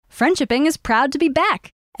Friendshipping is proud to be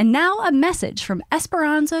back. And now a message from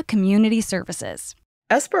Esperanza Community Services.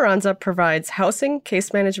 Esperanza provides housing,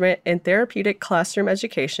 case management, and therapeutic classroom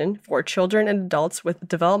education for children and adults with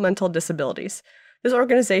developmental disabilities. This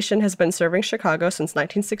organization has been serving Chicago since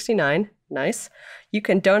 1969. Nice. You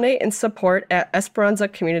can donate and support at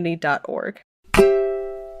esperanzacommunity.org.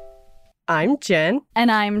 I'm Jen.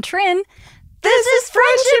 And I'm Trin. This is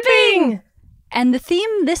Friendshipping! And the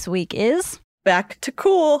theme this week is... Back to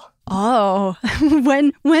cool. Oh,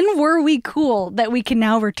 when were we cool that we can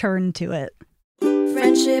now return to it?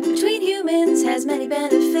 Friendship between humans has many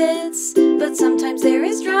benefits, but sometimes there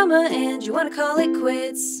is drama and you want to call it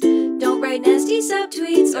quits. Don't write nasty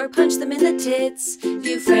subtweets or punch them in the tits.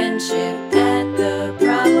 View friendship at the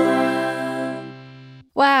problem.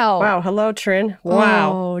 Wow. Wow. Hello, Trin.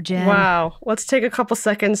 Wow. Oh, Jen. Wow. Let's take a couple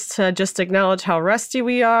seconds to just acknowledge how rusty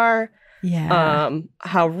we are. Yeah.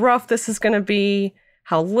 How rough this is going to be.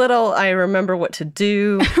 How little I remember what to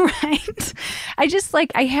do. Right.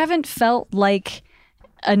 I haven't felt like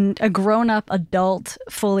a grown-up adult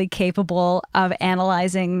fully capable of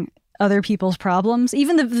analyzing other people's problems.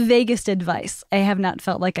 Even the vaguest advice I have not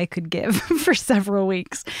felt like I could give for several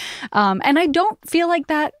weeks. And I don't feel like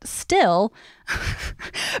that still.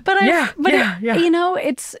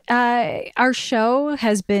 It's our show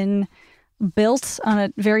has been built on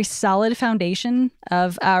a very solid foundation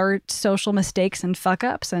of our social mistakes and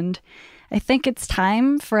fuck-ups. And I think it's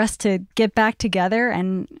time for us to get back together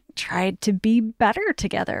and try to be better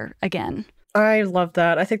together again. I love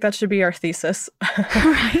that. I think that should be our thesis.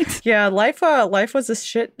 Right. Yeah, life was a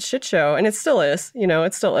shit show, and it still is.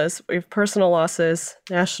 It still is. We have personal losses,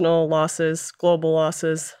 national losses, global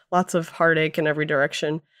losses, lots of heartache in every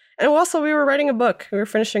direction. And also, we were writing a book. We were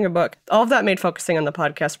finishing a book. All of that made focusing on the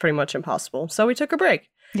podcast pretty much impossible. So we took a break.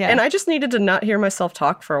 Yeah. And I just needed to not hear myself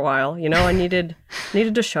talk for a while. I needed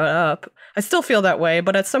to shut up. I still feel that way,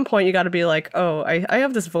 but at some point you got to be like, oh, I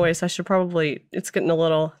have this voice. I should probably, it's getting a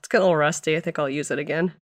little rusty. I think I'll use it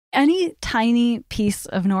again. Any tiny piece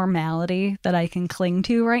of normality that I can cling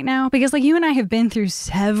to right now, because you and I have been through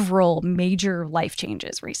several major life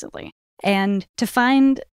changes recently. And to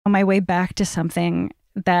find my way back to something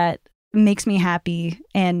that makes me happy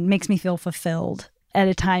and makes me feel fulfilled at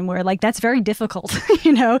a time where that's very difficult,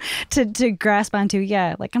 to grasp onto.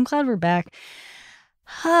 Yeah, I'm glad we're back.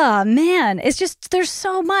 Ah, man, it's just, there's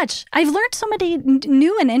so much. I've learned so many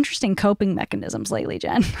new and interesting coping mechanisms lately,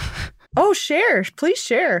 Jen. Oh, share. Please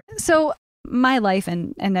share. So my life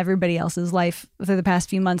and everybody else's life for the past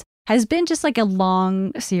few months has been just a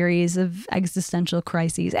long series of existential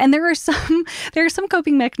crises. And there are some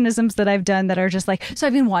coping mechanisms that I've done that are just so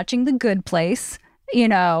I've been watching The Good Place,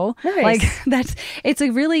 Nice. It's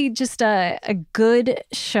really just a good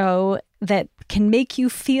show that can make you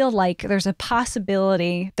feel like there's a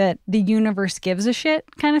possibility that the universe gives a shit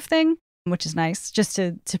kind of thing, which is nice just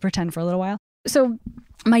to pretend for a little while. So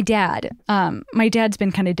my dad's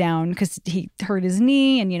been kind of down because he hurt his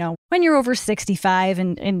knee. And, when you're over 65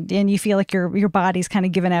 and you feel like your body's kind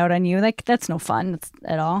of given out on you, that's no fun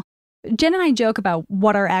at all. Jen and I joke about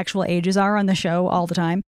what our actual ages are on the show all the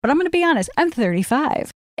time. But I'm going to be honest, I'm 35.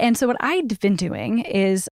 And so what I've been doing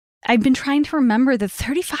is I've been trying to remember that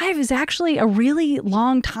 35 is actually a really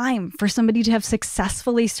long time for somebody to have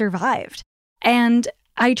successfully survived. And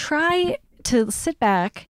I try to sit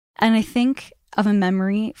back and I think of a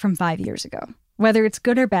memory from 5 years ago. Whether it's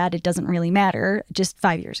good or bad, it doesn't really matter, just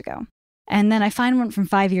 5 years ago. And then I find one from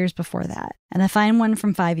 5 years before that. And I find one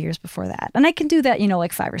from 5 years before that. And I can do that,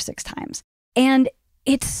 5 or 6 times. And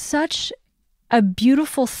it's such a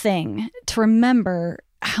beautiful thing to remember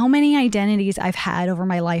how many identities I've had over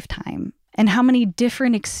my lifetime and how many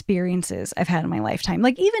different experiences I've had in my lifetime.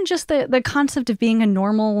 Even just the concept of being a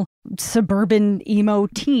normal suburban emo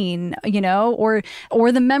teen, or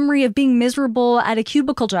the memory of being miserable at a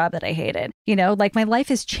cubicle job that I hated. My life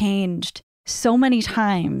has changed so many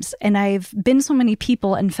times and I've been so many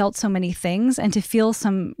people and felt so many things, and to feel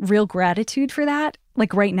some real gratitude for that,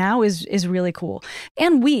 right now is really cool.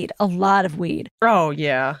 And weed, a lot of weed. Oh,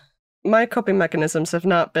 yeah. My coping mechanisms have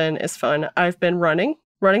not been as fun. I've been running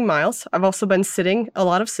miles. I've also been sitting, a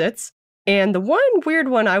lot of sits. And the one weird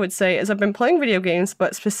one I would say is I've been playing video games,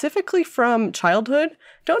 but specifically from childhood.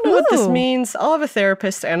 Don't know what this means. I'll have a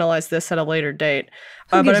therapist analyze this at a later date.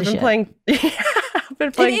 But I've been playing. I've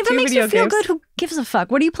been playing if two it makes video you feel games. good, who gives a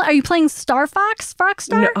fuck? What do you play? Are you playing Star Fox?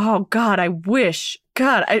 Foxstar? No, oh God, I wish.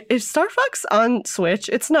 God, is Star Fox on Switch?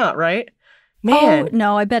 It's not, right? Man. Oh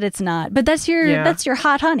no, I bet it's not. But that's your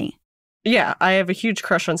hot honey. Yeah, I have a huge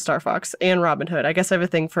crush on Star Fox and Robin Hood. I guess I have a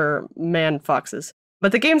thing for man foxes.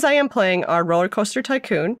 But the games I am playing are Roller Coaster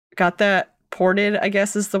Tycoon. Got that ported, I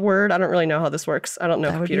guess is the word. I don't really know how this works. I don't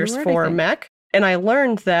know That would be the computers word, I for think. Mac. And I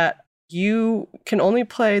learned that you can only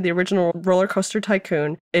play the original Roller Coaster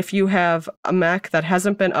Tycoon if you have a Mac that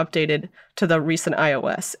hasn't been updated to the recent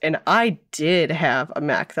iOS. And I did have a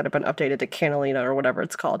Mac that had been updated to Catalina or whatever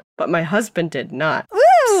it's called, but my husband did not.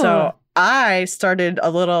 Woo! So I started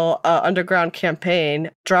a little underground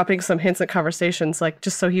campaign, dropping some hints and conversations, like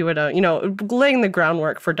just so he would, laying the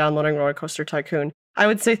groundwork for downloading Roller Coaster Tycoon. I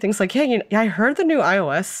would say things like, hey, I heard the new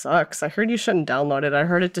iOS sucks. I heard you shouldn't download it. I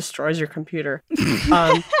heard it destroys your computer.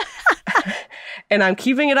 And I'm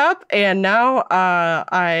keeping it up. And now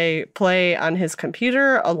I play on his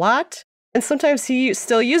computer a lot. And sometimes he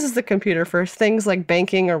still uses the computer for things like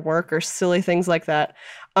banking or work or silly things like that.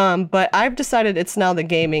 But I've decided it's now the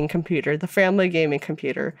gaming computer, the family gaming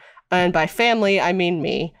computer. And by family, I mean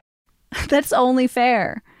me. That's only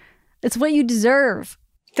fair. It's what you deserve.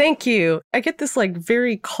 Thank you. I get this like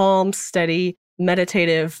very calm, steady,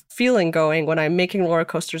 meditative feeling going when I'm making roller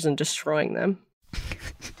coasters and destroying them.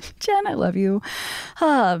 Jen, I love you.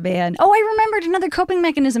 Oh, man. Oh, I remembered another coping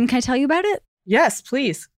mechanism. Can I tell you about it? Yes,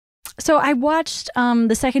 please. So I watched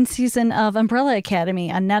the second season of Umbrella Academy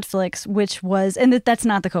on Netflix, which was, and that's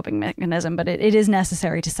not the coping mechanism, but it is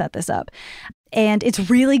necessary to set this up. And it's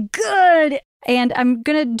really good. And I'm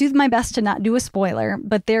going to do my best to not do a spoiler,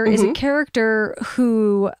 but there is a character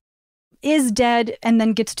who is dead and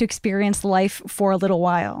then gets to experience life for a little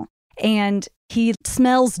while. And he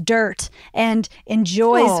smells dirt and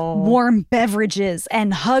enjoys warm beverages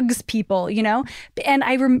and hugs people, And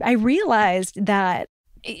I realized that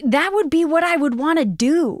would be what I would want to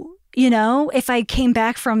do, if I came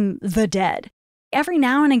back from the dead. Every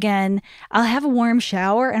now and again, I'll have a warm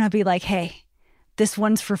shower and I'll be like, hey, this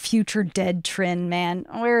one's for future dead Trin, man.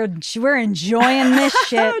 We're enjoying this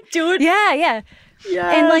shit. Do it. Yeah.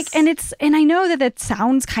 Yes. And I know that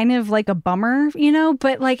sounds kind of like a bummer,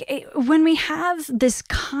 but when we have this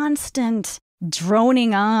constant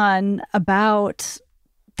droning on about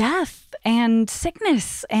death and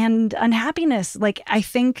sickness and unhappiness, I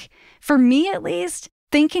think for me at least,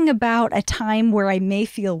 thinking about a time where I may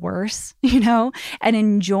feel worse, and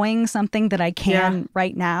enjoying something that I can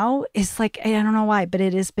right now is I don't know why, but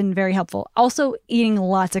it has been very helpful. Also eating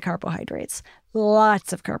lots of carbohydrates.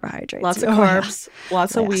 Lots of carbohydrates. Lots of carbs,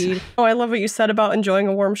 lots of weed. Oh, I love what you said about enjoying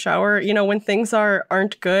a warm shower. When things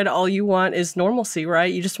aren't good, all you want is normalcy,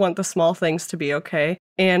 right? You just want the small things to be okay.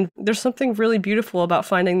 And there's something really beautiful about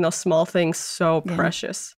finding those small things so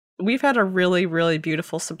precious. We've had a really, really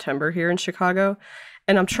beautiful September here in Chicago,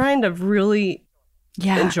 and I'm trying to really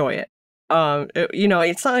enjoy it.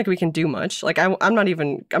 It's not like we can do much. I'm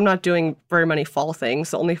not doing very many fall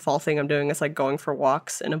things. The only fall thing I'm doing is going for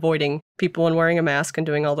walks and avoiding people and wearing a mask and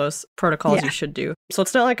doing all those protocols you should do. So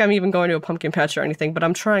it's not like I'm even going to a pumpkin patch or anything, but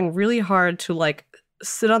I'm trying really hard to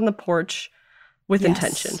sit on the porch with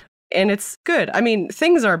intention. And it's good. I mean,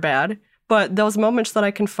 things are bad, but those moments that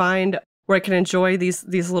I can find where I can enjoy these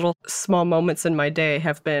little small moments in my day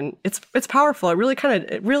have been, it's powerful.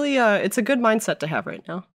 It's a good mindset to have right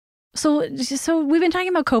now. So we've been talking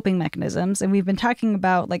about coping mechanisms, and we've been talking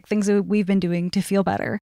about things that we've been doing to feel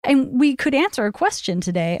better. And we could answer a question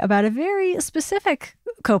today about a very specific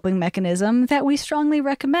coping mechanism that we strongly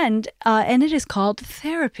recommend, and it is called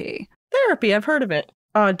therapy. Therapy, I've heard of it.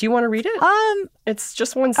 Do you want to read it? It's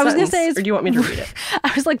just one sentence. I was gonna say, or do you want me to read it?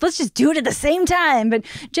 I was like, let's just do it at the same time. But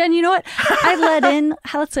Jen, you know what? I let in.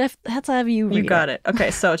 Let's have you read it. You got it.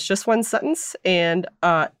 Okay, so it's just one sentence, and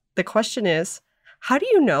the question is, how do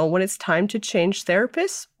you know when it's time to change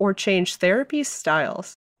therapists or change therapy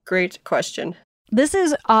styles? Great question. This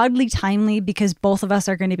is oddly timely because both of us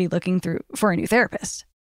are going to be looking for a new therapist.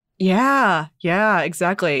 Yeah,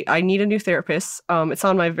 exactly. I need a new therapist. It's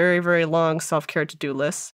on my very, very long self-care to-do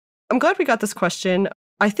list. I'm glad we got this question.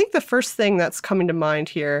 I think the first thing that's coming to mind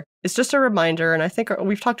here is just a reminder, and I think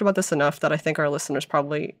we've talked about this enough that I think our listeners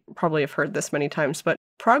probably have heard this many times, but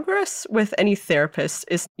progress with any therapist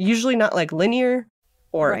is usually not linear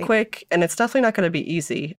or quick, and it's definitely not going to be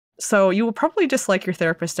easy. So you will probably dislike your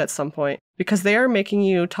therapist at some point because they are making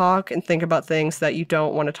you talk and think about things that you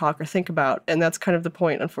don't want to talk or think about. And that's kind of the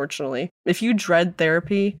point, unfortunately. If you dread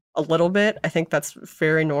therapy a little bit, I think that's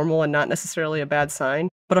very normal and not necessarily a bad sign.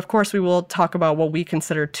 But of course, we will talk about what we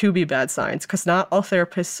consider to be bad signs because not all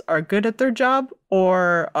therapists are good at their job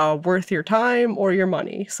or worth your time or your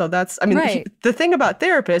money. So that's, the thing about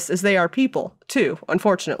therapists is they are people too,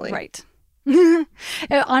 unfortunately. Right.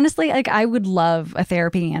 Honestly, I would love a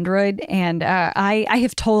therapy android, and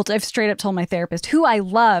I've straight up told my therapist who I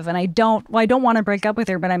love, and I don't want to break up with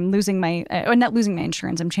her, but I'm not losing my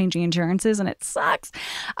insurance. I'm changing insurances, and it sucks.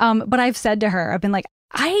 But I've said to her, I've been like,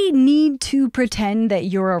 I need to pretend that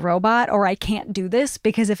you're a robot or I can't do this,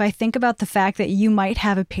 because if I think about the fact that you might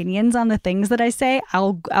have opinions on the things that I say, this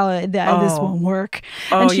won't work.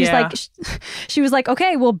 And she's like, she was like,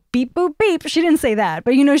 okay, well, beep, boop, beep. She didn't say that,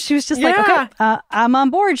 but she was just like, okay, I'm on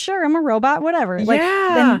board. Sure, I'm a robot, whatever. Like,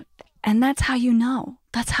 and that's how you know.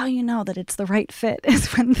 That's how you know that it's the right fit, is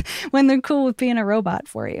when they're cool with being a robot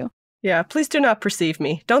for you. Yeah, please do not perceive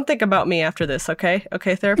me. Don't think about me after this, okay?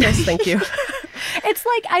 Okay, therapist, thank you. It's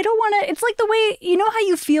like, I don't want to, it's like the way, you know how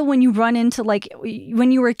you feel when you run into, like,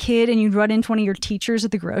 when you were a kid and you'd run into one of your teachers at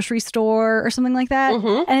the grocery store or something like that?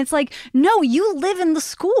 Mm-hmm. And it's like, no, you live in the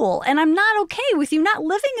school and I'm not okay with you not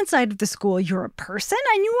living inside of the school. You're a person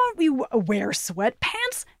and you wear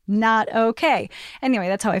sweatpants? Not okay. Anyway,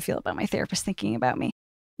 that's how I feel about my therapist thinking about me.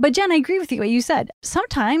 But Jen, I agree with you what you said.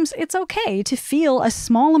 Sometimes it's okay to feel a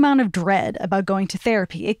small amount of dread about going to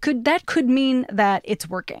therapy. That could mean that it's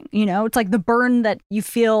working. It's like the burn that you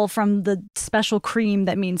feel from the special cream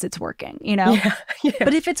that means it's working, Yeah.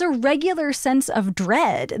 But if it's a regular sense of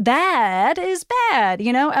dread, that is bad,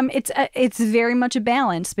 It's very much a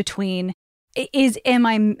balance between am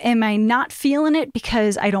I not feeling it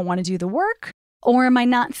because I don't want to do the work, or am I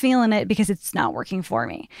not feeling it because it's not working for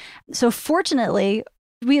me? So fortunately,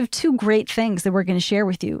 we have two great things that we're going to share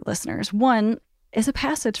with you, listeners. One is a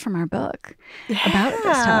passage from our book about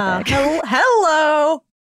this topic. Hello.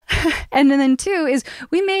 And then two is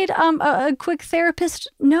we made a quick therapist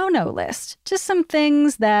no-no list. Just some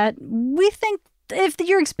things that we think, if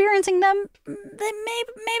you're experiencing them, then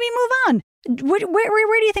maybe move on. Where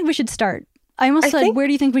do you think we should start? I almost said, where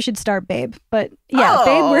do you think we should start, babe? But yeah,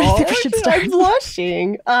 babe, where do you think we should start? I'm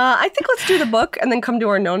blushing. I think let's do the book and then come to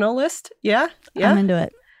our no-no list. Yeah? I'm into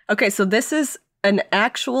it. Okay, so this is an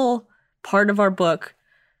actual part of our book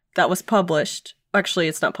that was published. Actually,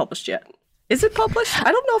 it's not published yet. Is it published?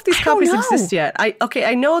 I don't know if these copies exist yet.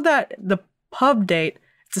 I know that the pub date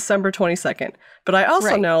is December 22nd, but I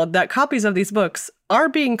also know that copies of these books are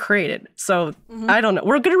being created. So I don't know.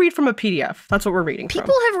 We're going to read from a PDF. That's what we're reading from.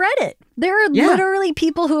 People have read it. There are literally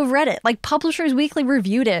people who have read it. Like Publishers Weekly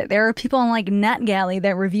reviewed it. There are people on like NetGalley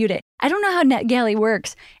that reviewed it. I don't know how NetGalley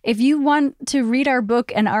works. If you want to read our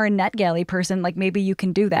book and are a NetGalley person, like maybe you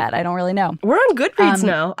can do that. I don't really know. We're on Goodreads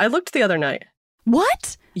now. I looked the other night.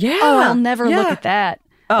 What? Yeah. Oh, I'll never look at that.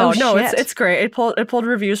 Oh no, it's great. It pulled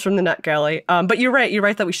reviews from the NetGalley. But you're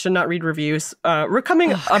right that we should not read reviews. We're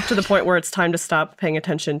coming up to the point where it's time to stop paying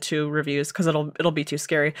attention to reviews because it'll be too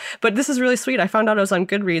scary. But this is really sweet. I found out I was on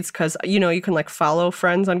Goodreads because you can like follow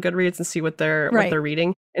friends on Goodreads and see what they're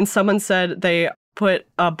reading. And someone said they put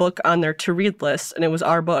a book on their to read list and it was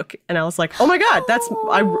our book, and I was like, oh my god,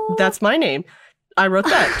 that's my name. I wrote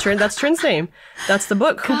that. That's Trin's name. That's the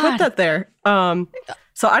book. God. Who put that there?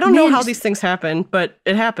 So I don't know how these things happen, but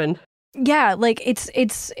it happened. Yeah, like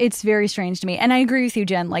it's very strange to me. And I agree with you,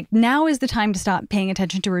 Jen. Like now is the time to stop paying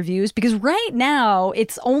attention to reviews, because right now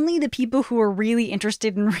it's only the people who are really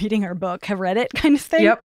interested in reading our book have read it, kind of thing.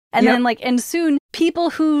 Yep. And then and soon people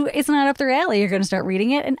who it's not up their alley are going to start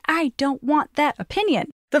reading it. And I don't want that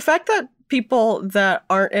opinion. The fact that people that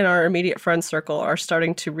aren't in our immediate friend circle are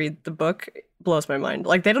starting to read the book blows my mind.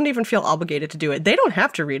 Like they don't even feel obligated to do it. They don't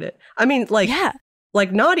have to read it. I mean, like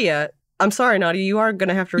Nadia, I'm sorry, Nadia, you are going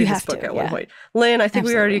to have to read this book at one point. Lynn, I think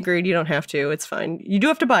we already agreed you don't have to. It's fine. You do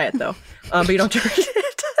have to buy it, though, but you don't have to read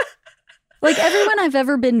it. Like, everyone I've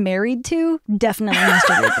ever been married to definitely has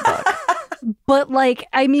to read the book. But, like,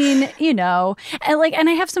 I mean, and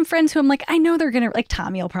I have some friends who I'm like, I know they're going to, like,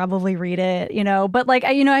 Tommy will probably read it, but, like,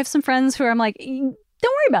 I have some friends who I'm like, don't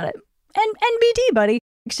worry about it. And NBD, buddy.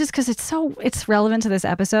 It's just because it's relevant to this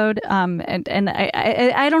episode. And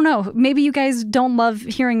I don't know. Maybe you guys don't love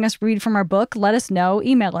hearing us read from our book. Let us know.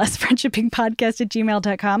 Email us,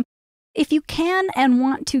 friendshippingpodcast@gmail.com. If you can and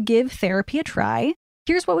want to give therapy a try,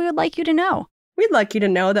 here's what we would like you to know. We'd like you to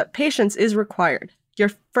know that patience is required.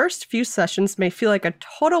 Your first few sessions may feel like a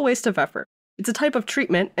total waste of effort. It's a type of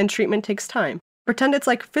treatment, and treatment takes time. Pretend it's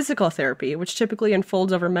like physical therapy, which typically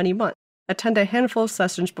unfolds over many months. Attend a handful of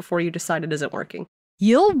sessions before you decide it isn't working.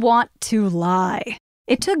 You'll want to lie.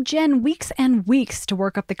 It took Jen weeks and weeks to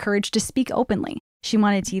work up the courage to speak openly. She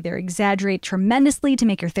wanted to either exaggerate tremendously to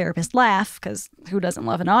make her therapist laugh, because who doesn't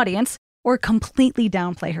love an audience, or completely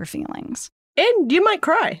downplay her feelings. And you might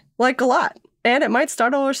cry, like a lot, and it might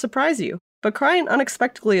startle or surprise you. But crying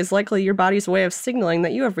unexpectedly is likely your body's way of signaling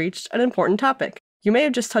that you have reached an important topic. You may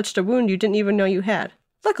have just touched a wound you didn't even know you had.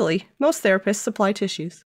 Luckily, most therapists supply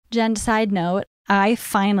tissues. Jen, side note, I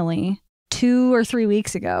finally 2 or 3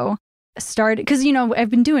 weeks ago started, because I've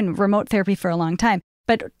been doing remote therapy for a long time,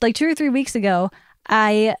 but like 2 or 3 weeks ago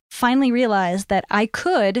I finally realized that I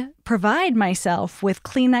could provide myself with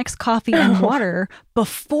Kleenex, coffee, and water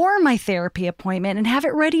before my therapy appointment and have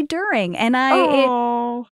it ready during. And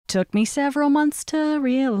it took me several months to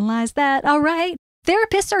realize that. All right,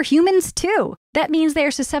 therapists are humans too. That means they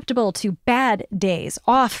are susceptible to bad days,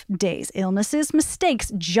 off days, illnesses,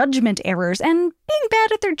 mistakes, judgment errors, and being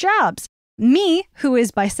bad at their jobs. Me, who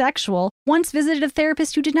is bisexual, once visited a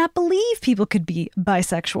therapist who did not believe people could be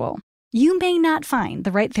bisexual. You may not find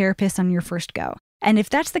the right therapist on your first go. And if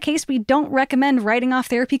that's the case, we don't recommend writing off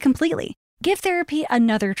therapy completely. Give therapy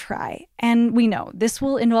another try. And we know this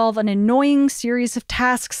will involve an annoying series of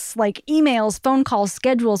tasks like emails, phone calls,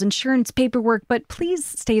 schedules, insurance, paperwork, but please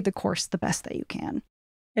stay the course the best that you can.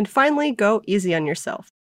 And finally, go easy on yourself.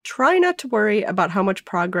 Try not to worry about how much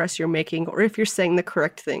progress you're making or if you're saying the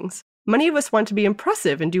correct things. Many of us want to be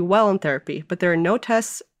impressive and do well in therapy, but there are no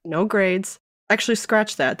tests, no grades. Actually,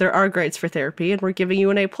 scratch that. There are grades for therapy, and we're giving you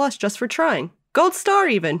an A+ just for trying. Gold star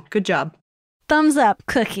even. Good job. Thumbs up,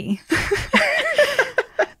 Cookie.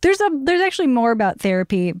 There's actually more about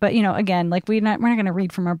therapy, but again, like we're not going to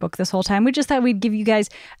read from our book this whole time. We just thought we'd give you guys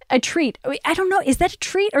a treat. I don't know, is that a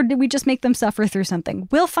treat or did we just make them suffer through something?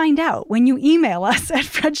 We'll find out when you email us at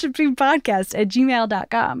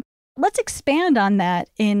friendshipdreampodcast@gmail.com. Let's expand on that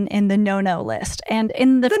in the no-no list. And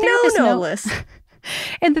in the therapist no-no list.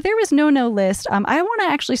 And the therapist no-no list, I want to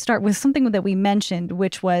actually start with something that we mentioned,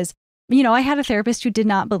 which was, I had a therapist who did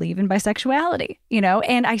not believe in bisexuality,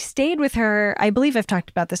 and I stayed with her. I believe I've talked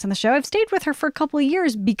about this on the show. I've stayed with her for a couple of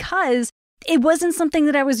years because it wasn't something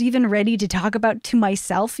that I was even ready to talk about to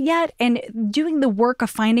myself yet. And doing the work of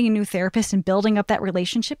finding a new therapist and building up that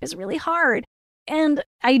relationship is really hard. And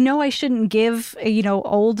I know I shouldn't give,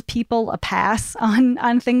 old people a pass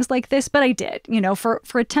on things like this, but I did, for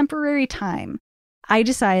a temporary time. I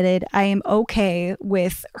decided I am okay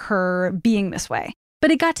with her being this way. But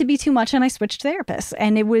it got to be too much and I switched therapists.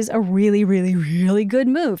 And it was a really, really, really good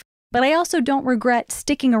move. But I also don't regret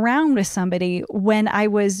sticking around with somebody when I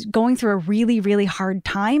was going through a really, really hard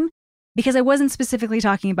time because I wasn't specifically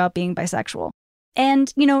talking about being bisexual.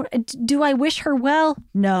 And, do I wish her well?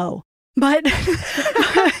 No. But like,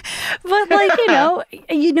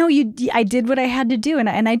 I did what I had to do.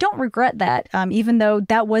 And I don't regret that, even though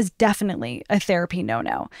that was definitely a therapy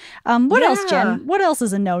no-no. What else, Jen? What else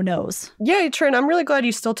is a no-nos? Yeah, Trin, I'm really glad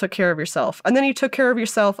you still took care of yourself. And then you took care of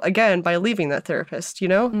yourself again by leaving that therapist,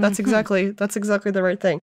 Mm-hmm. That's exactly the right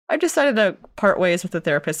thing. I decided to part ways with the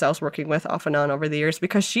therapist I was working with off and on over the years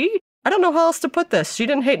because I don't know how else to put this. She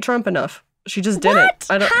didn't hate Trump enough. She just didn't.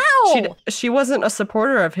 How? She wasn't a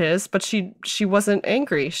supporter of his, but she wasn't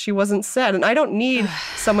angry. She wasn't sad. And I don't need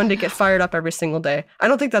someone to get fired up every single day. I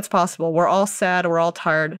don't think that's possible. We're all sad. We're all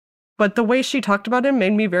tired. But the way she talked about him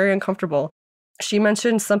made me very uncomfortable. She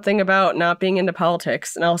mentioned something about not being into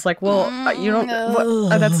politics. And I was like, well,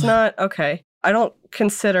 that's not okay. I don't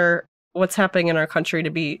consider what's happening in our country to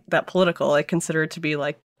be that political. I consider it to be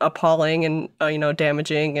like appalling and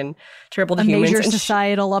damaging and terrible to humans. A major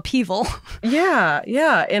societal upheaval. Yeah.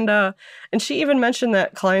 And she even mentioned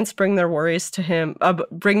that clients bring their worries to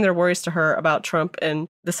her about Trump and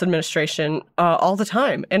this administration all the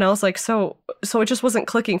time. And I was like, so it just wasn't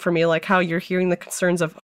clicking for me, like how you're hearing the concerns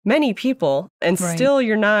of many people and still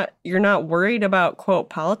you're not worried about quote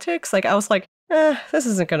politics. Like I was like, this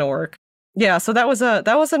isn't going to work. Yeah. So that was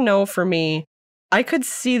a no for me. I could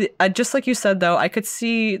see, just like you said, though, I could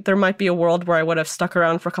see there might be a world where I would have stuck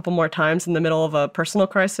around for a couple more times in the middle of a personal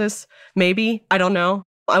crisis. Maybe. I don't know.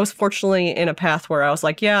 I was fortunately in a path where I was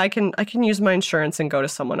like, yeah, I can use my insurance and go to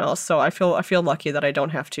someone else. So I feel lucky that I don't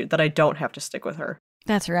have to stick with her.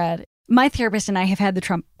 That's rad. My therapist and I have had the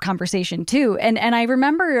Trump conversation, too. And I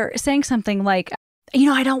remember saying something like,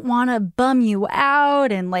 I don't want to bum you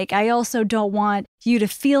out. And like, I also don't want you to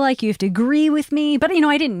feel like you have to agree with me. But,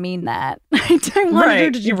 I didn't mean that. I didn't want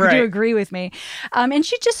her to agree with me. And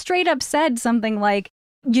she just straight up said something like,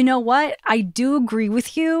 you know what? I do agree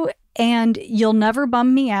with you and you'll never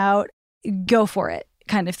bum me out. Go for it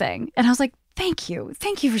kind of thing. And I was like, thank you.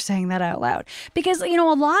 Thank you for saying that out loud. Because, a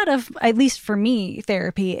lot of, at least for me,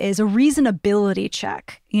 therapy is a reasonability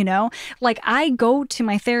check, Like I go to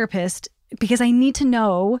my therapist because I need to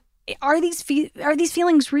know, are these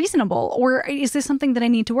feelings reasonable or is this something that I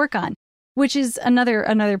need to work on? Which is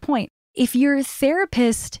another point. If your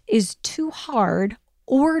therapist is too hard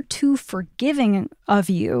or too forgiving of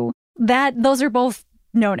you, those are both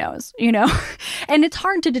no-nos, And it's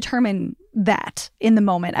hard to determine that in the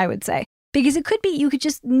moment, I would say. Because it could be you could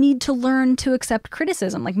just need to learn to accept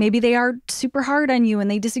criticism. Like maybe they are super hard on you and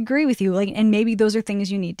they disagree with you. And maybe those are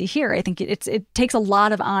things you need to hear. I think it takes a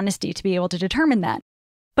lot of honesty to be able to determine that.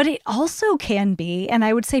 But it also can be, and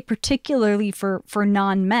I would say particularly for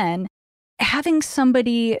non-men, having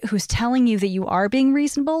somebody who's telling you that you are being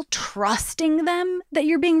reasonable, trusting them that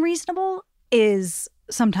you're being reasonable is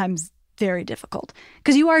sometimes very difficult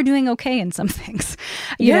because you are doing okay in some things.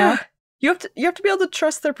 You know? You have to be able to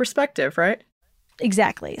trust their perspective, right?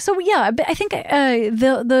 Exactly. So yeah, but I think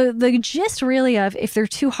the gist really of if they're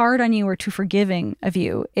too hard on you or too forgiving of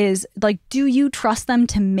you is like, do you trust them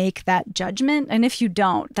to make that judgment? And if you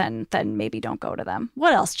don't, then maybe don't go to them.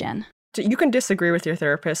 What else, Jen? You can disagree with your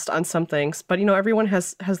therapist on some things, but everyone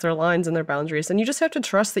has their lines and their boundaries, and you just have to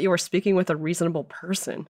trust that you are speaking with a reasonable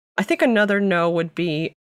person. I think another no would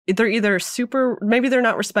be they're either maybe they're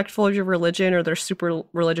not respectful of your religion, or they're super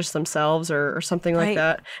religious themselves, or something like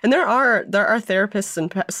that. And there are therapists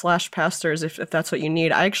and / pastors if that's what you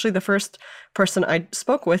need. The first person I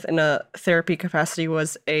spoke with in a therapy capacity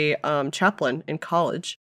was a chaplain in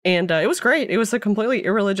college. And it was great. It was a completely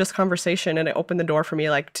irreligious conversation, and it opened the door for me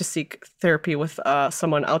to seek therapy with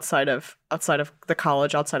someone outside of the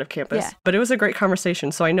college, outside of campus. Yeah. But it was a great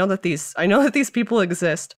conversation. So I know that these people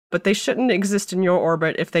exist, but they shouldn't exist in your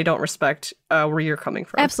orbit if they don't respect where you're coming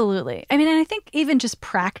from. Absolutely. I mean, and I think even just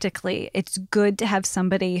practically, it's good to have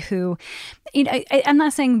somebody who, I'm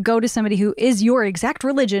not saying go to somebody who is your exact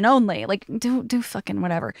religion only, like do fucking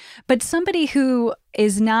whatever, but somebody who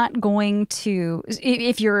is not going to,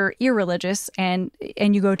 if you're irreligious and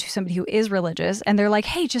you go to somebody who is religious and they're like,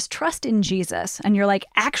 hey, just trust in Jesus. And you're like,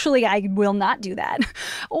 actually, I will not do that.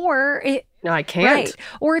 No, I can't. Right.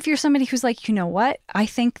 Or if you're somebody who's like, you know what? I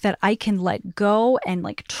think that I can let go and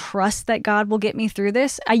trust that God will get me through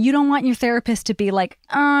this. You don't want your therapist to be like,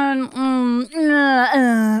 fuck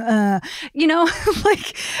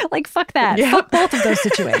that. Yep. Fuck both of those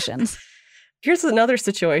situations. Here's another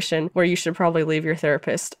situation where you should probably leave your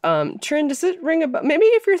therapist. Trin, does it ring about maybe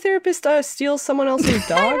if your therapist steals someone else's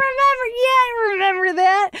dog? I remember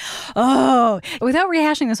that. Oh, without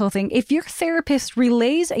rehashing this whole thing, if your therapist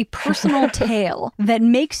relays a personal tale that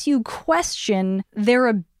makes you question their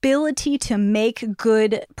ability to make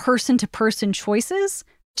good person-to-person choices,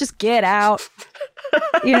 just get out.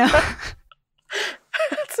 That's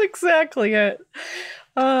exactly it.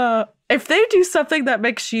 If they do something that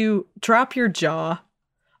makes you drop your jaw,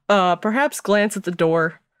 perhaps glance at the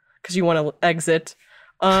door because you want to exit,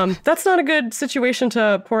 that's not a good situation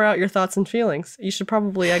to pour out your thoughts and feelings. You should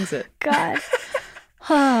probably exit. God.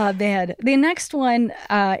 Oh, man. The next one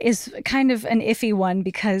is kind of an iffy one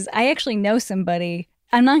because I actually know somebody.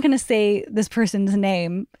 I'm not going to say this person's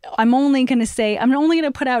name. I'm only going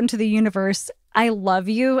to put out into the universe, I love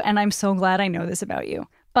you, and I'm so glad I know this about you.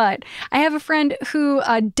 But I have a friend who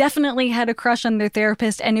definitely had a crush on their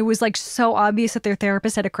therapist, and it was so obvious that their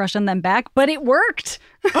therapist had a crush on them back, but it worked.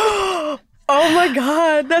 Oh my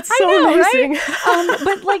God, that's so amazing. Right?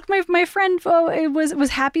 But my friend was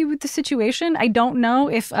happy with the situation. I don't know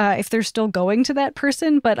if they're still going to that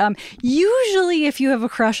person, but usually if you have a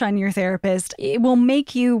crush on your therapist, it will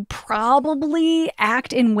make you probably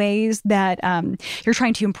act in ways that you're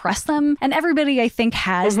trying to impress them. And everybody, I think,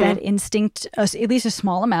 has that instinct, at least a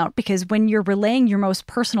small amount, because when you're relaying your most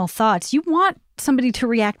personal thoughts, you want somebody to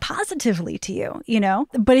react positively to you,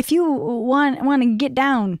 But if you want to get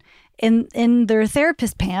down in their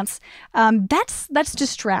therapist pants, that's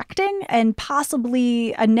distracting and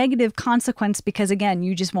possibly a negative consequence because, again,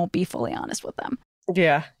 you just won't be fully honest with them.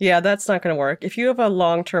 Yeah, that's not going to work. If you have a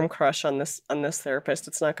long-term crush on this therapist,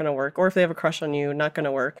 it's not going to work. Or if they have a crush on you, not going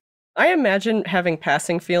to work. I imagine having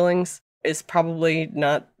passing feelings is probably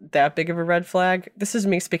not that big of a red flag. This is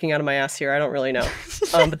me speaking out of my ass here. I don't really know.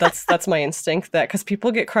 But that's my instinct, that because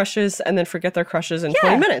people get crushes and then forget their crushes in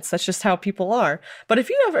 20 minutes. That's just how people are. But if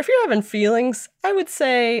you're having feelings, I would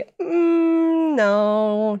say,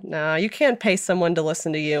 no, you can't pay someone to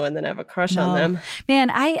listen to you and then have a crush on them.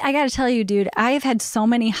 Man, I got to tell you, dude, I've had so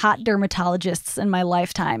many hot dermatologists in my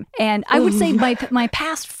lifetime. And I would say my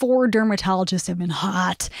past 4 dermatologists have been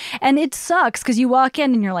hot. And it sucks because you walk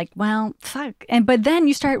in and you're like, well, fuck. But then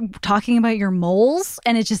you start talking about your moles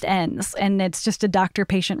and it just ends. And it's just a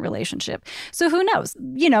doctor-patient relationship. So who knows?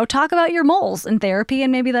 Talk about your moles in therapy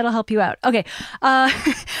and maybe that'll help you out. Okay.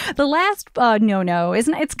 The last no-no,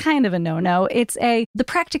 it's kind of a no-no. It's the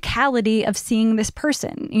practicality of seeing this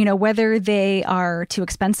person, whether they are too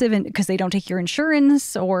expensive and because they don't take your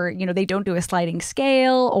insurance, or, they don't do a sliding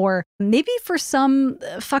scale, or maybe for some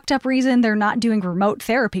fucked up reason, they're not doing remote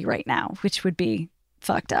therapy right now, which would be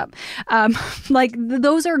fucked up.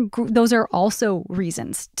 Those are also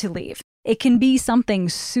reasons to leave. It can be something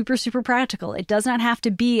super, super practical. It does not have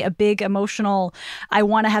to be a big emotional, I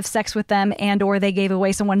want to have sex with them and or they gave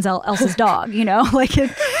away someone else's dog,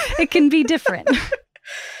 It can be different.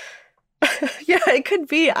 Yeah, it could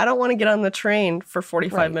be. I don't want to get on the train for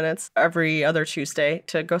 45 Right. minutes every other Tuesday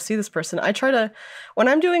to go see this person. I try to, when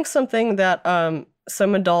I'm doing something that,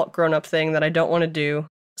 some adult grown up thing that I don't want to do,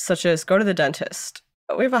 such as go to the dentist.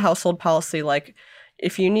 We have a household policy like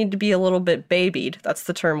if you need to be a little bit babied, that's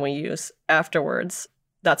the term we use afterwards,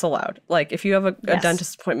 that's allowed. Like if you have a Yes.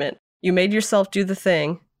 dentist appointment, you made yourself do the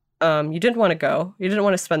thing. You didn't want to go. You didn't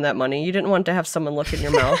want to spend that money. You didn't want to have someone look in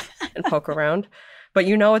your mouth and poke around. But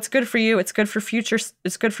you know it's good for you. It's good for future.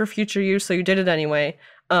 It's good for future you. So you did it anyway.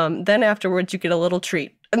 Then afterwards, you get a little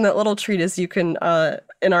treat, and that little treat is you can.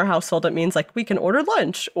 In our household, it means like we can order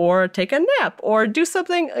lunch or take a nap or do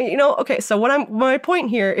something. Okay. So my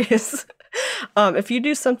point here is, if you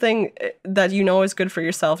do something that you know is good for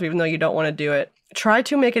yourself, even though you don't want to do it, try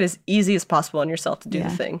to make it as easy as possible on yourself to do Yeah.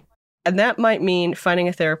 the thing. And that might mean finding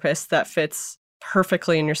a therapist that fits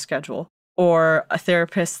perfectly in your schedule, or a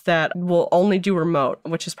therapist that will only do remote,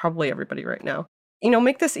 which is probably everybody right now.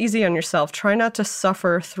 Make this easy on yourself. Try not to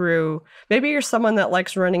suffer through, maybe you're someone that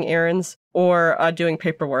likes running errands or doing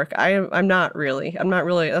paperwork. I'm not really,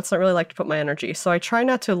 that's not really like to put my energy. So I try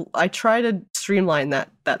to streamline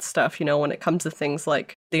that stuff, when it comes to things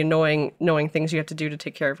like the knowing things you have to do to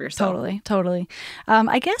take care of yourself. Totally.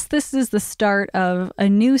 I guess this is the start of a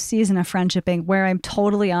new season of Friendshipping where I'm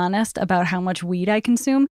totally honest about how much weed I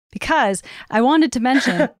consume, because I wanted to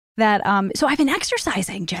mention that, so I've been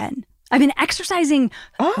exercising, Jen. I've been exercising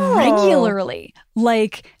regularly.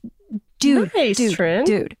 Like, dude,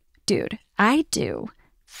 I do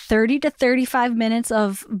 30 to 35 minutes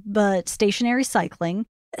of stationary cycling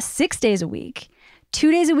 6 days a week.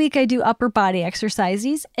 2 days a week, I do upper body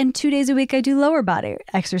exercises, and 2 days a week, I do lower body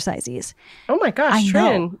exercises. Oh my gosh,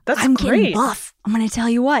 Trin, that's I'm great. getting buff. I'm going to tell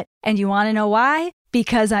you what. And you want to know why?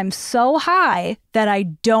 Because I'm so high that I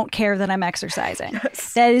don't care that I'm exercising.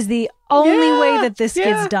 Yes. That is the only way that this Yeah.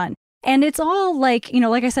 gets done. And it's all like,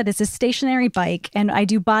 like I said, it's a stationary bike and I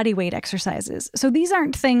do body weight exercises. So these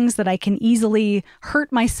aren't things that I can easily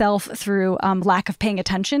hurt myself through lack of paying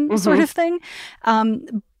attention sort of thing.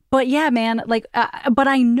 But yeah, man, but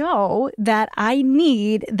I know that I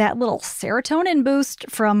need that little serotonin boost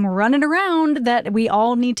from running around that we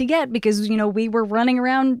all need to get because, we were running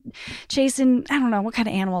around chasing, I don't know, what kind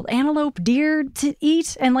of animal, antelope, deer to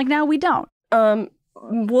eat. And now we don't.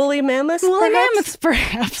 Woolly mammoths? Woolly perhaps? mammoths,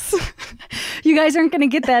 perhaps. You guys aren't going to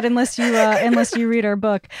get that unless you read our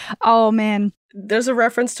book. Oh, man. There's a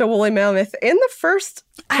reference to woolly mammoth in the first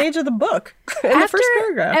page of the book, in the first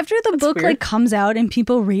paragraph. After the That's book weird. comes out and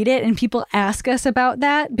people read it and people ask us about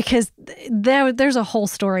that, because there's a whole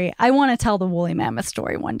story. I want to tell the woolly mammoth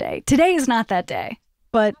story one day. Today is not that day,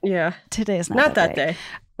 but Yeah, today is not that day.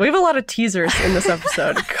 We have a lot of teasers in this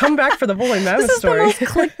episode. Come back for the woolly mammoth This is story. the most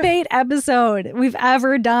clickbait episode we've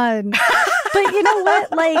ever done. But you know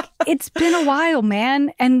what? It's been a while,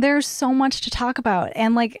 man. And there's so much to talk about.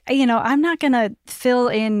 And I'm not going to fill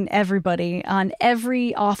in everybody on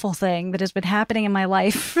every awful thing that has been happening in my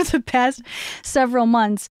life for the past several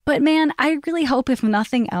months. But man, I really hope, if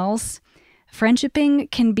nothing else,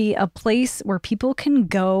 Friendshipping can be a place where people can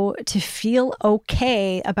go to feel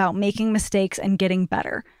okay about making mistakes and getting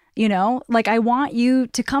better. I want you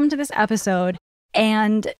to come to this episode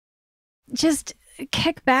and just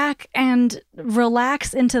kick back and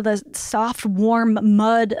relax into the soft, warm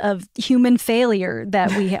mud of human failure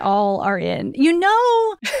that we all are in.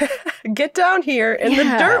 Get down here in the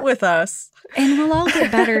Yeah. dirt with us. And we'll all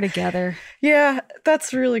get better together. Yeah,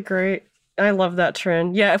 that's really great. I love that,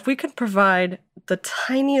 Trin. Yeah, if we could provide the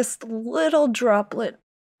tiniest little droplet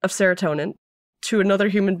of serotonin to another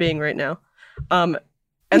human being right now, and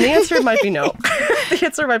the answer might be no. The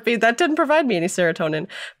answer might be that didn't provide me any serotonin.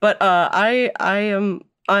 But I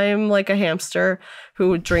am like a hamster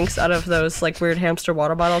who drinks out of those weird hamster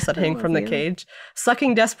water bottles that hang from the cage,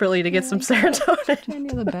 sucking desperately to get some serotonin. And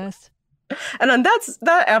you're the best. And on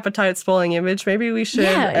that appetite spoiling image, maybe we should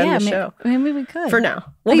end the show. Maybe we could. For now.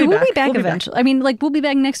 We'll be back We'll eventually. I mean, we'll be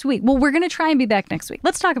back next week. Well, we're going to try and be back next week.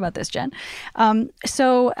 Let's talk about this, Jen. Who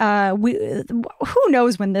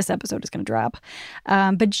knows when this episode is going to drop?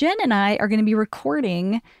 But Jen and I are going to be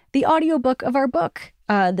recording the audiobook of our book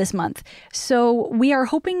this month. So we are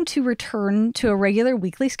hoping to return to a regular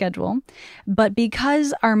weekly schedule. But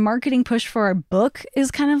because our marketing push for our book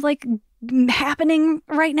is kind of happening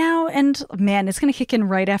right now, and man, it's going to kick in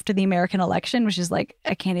right after the American election, which is I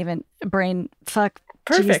can't even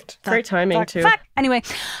Perfect. Jeez, Great timing, too. Anyway,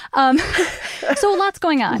 so lots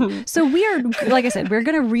going on. So we are, like I said, we're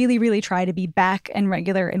going to really, really try to be back and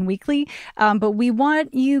regular and weekly. But we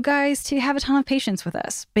want you guys to have a ton of patience with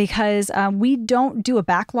us because we don't do a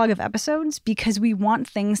backlog of episodes because we want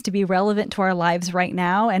things to be relevant to our lives right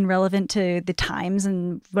now and relevant to the times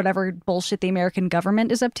and whatever bullshit the American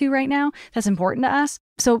government is up to right now. That's important to us.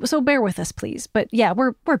 So bear with us, please. But yeah,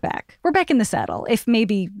 we're back. We're back in the saddle, if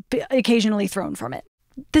maybe occasionally thrown from it.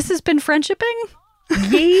 This has been Friendshipping.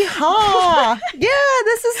 Yeehaw! Yeah,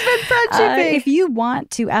 this has been Friendshipping. If you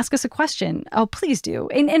want to ask us a question, please do.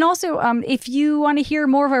 And also, if you want to hear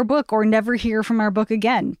more of our book or never hear from our book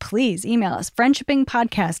again, please email us,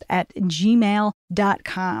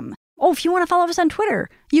 friendshippingpodcast@gmail.com. Oh, if you want to follow us on Twitter,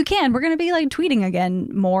 you can. We're going to be tweeting again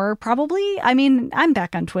more, probably. I mean, I'm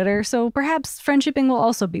back on Twitter, so perhaps Friendshipping will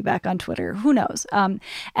also be back on Twitter. Who knows?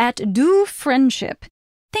 @DoFriendship.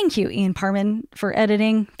 Thank you, Ian Parman, for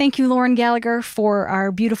editing. Thank you, Lauren Gallagher, for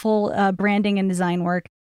our beautiful branding and design work.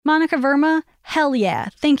 Monica Verma, hell yeah.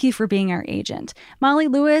 Thank you for being our agent. Molly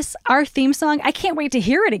Lewis, our theme song. I can't wait to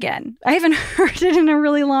hear it again. I haven't heard it in a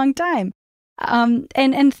really long time.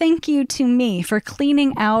 And thank you to me for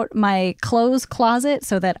cleaning out my clothes closet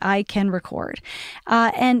so that I can record.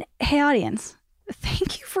 And hey, audience,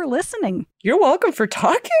 thank you for listening. You're welcome for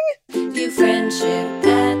talking. View Friendship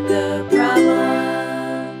at